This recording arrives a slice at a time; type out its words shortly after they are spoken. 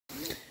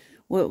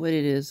What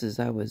it is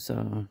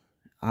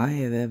I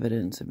have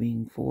evidence of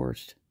being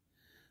forced.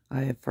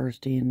 I have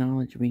first-hand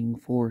knowledge of being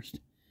forced.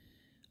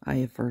 I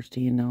have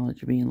first-hand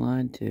knowledge of being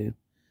lied to.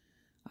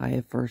 I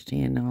have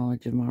first-hand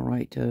knowledge of my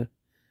right to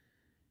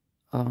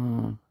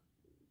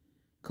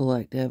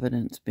collect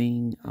evidence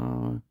being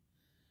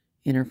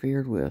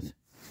interfered with.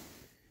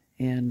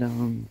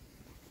 And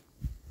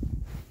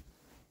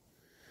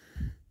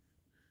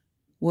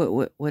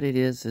what it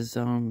is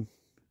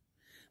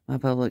my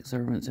public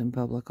servants in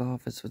public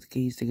office with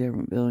keys to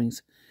government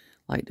buildings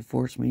like to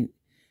force me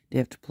to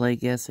have to play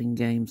guessing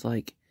games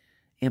like,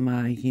 am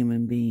I a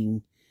human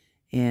being?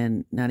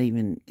 And not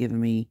even giving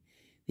me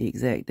the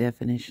exact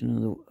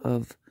definition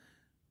of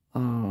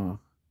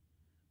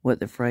what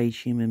the phrase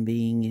human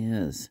being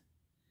is.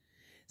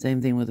 Same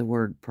thing with the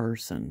word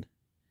person.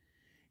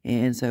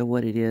 And so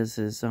what it is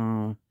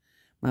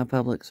my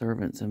public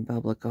servants in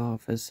public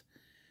office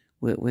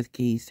with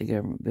keys to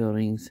government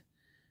buildings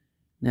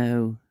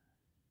know,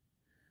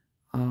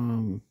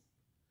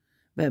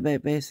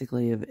 but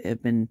basically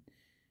have been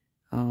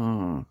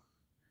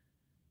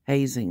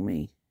hazing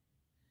me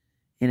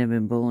and have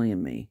been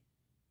bullying me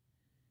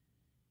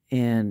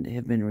and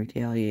have been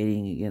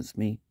retaliating against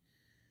me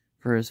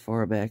for as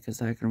far back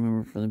as I can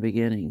remember from the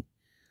beginning.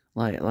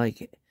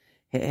 Like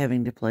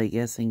having to play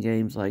guessing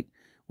games like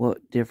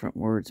what different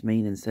words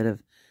mean instead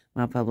of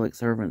my public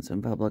servants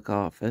in public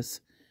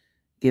office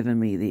giving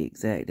me the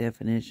exact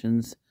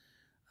definitions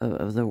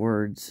of the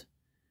words,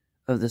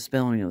 of the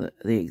spelling of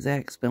the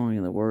exact spelling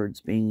of the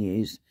words being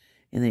used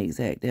and the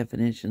exact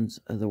definitions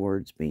of the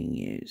words being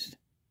used.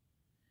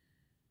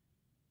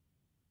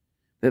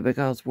 But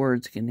because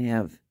words can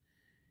have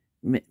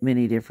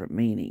many different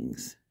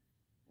meanings,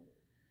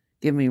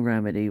 give me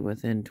remedy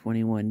within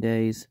 21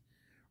 days.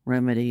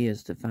 Remedy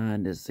is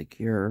defined as the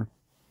cure.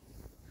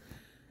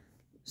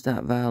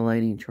 Stop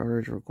violating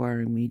charters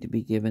requiring me to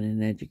be given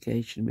an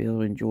education, be able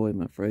to enjoy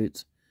my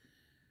fruits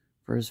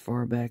for as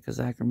far back as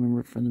I can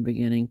remember from the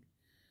beginning.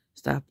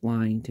 Stop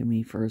lying to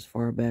me for as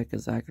far back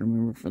as I can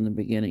remember from the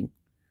beginning.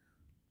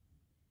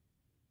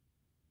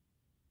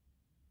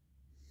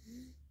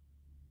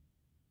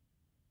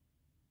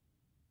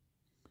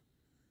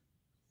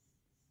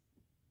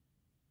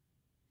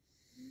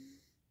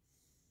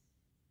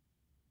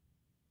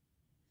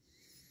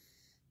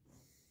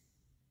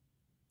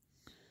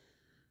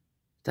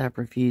 Stop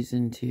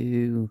refusing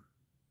to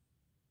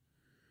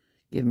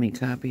give me a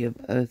copy of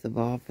oath of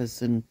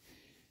office and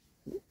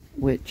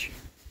which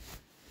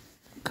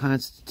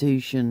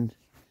Constitution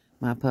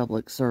my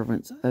public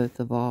servant's oath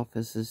of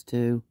office is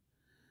to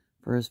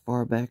for as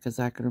far back as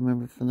I can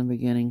remember from the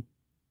beginning.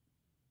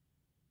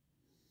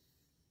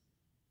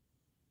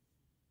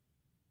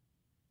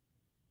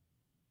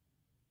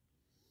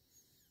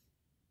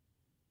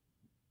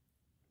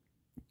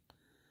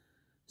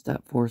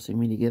 Stop forcing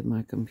me to give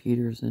my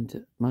computers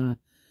into my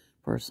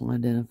personal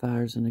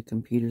identifiers into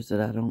computers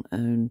that I don't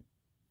own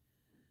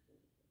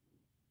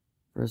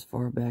for as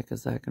far back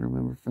as I can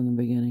remember from the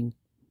beginning.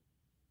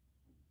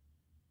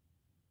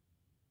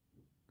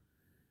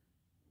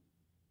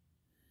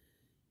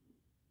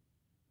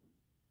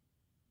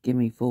 Give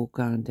me full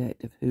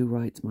contact of who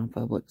writes my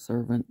public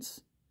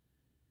servants'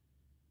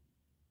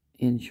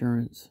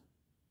 insurance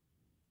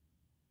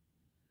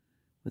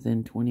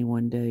within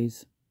 21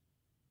 days.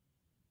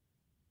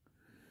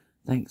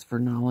 Thanks for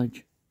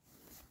knowledge.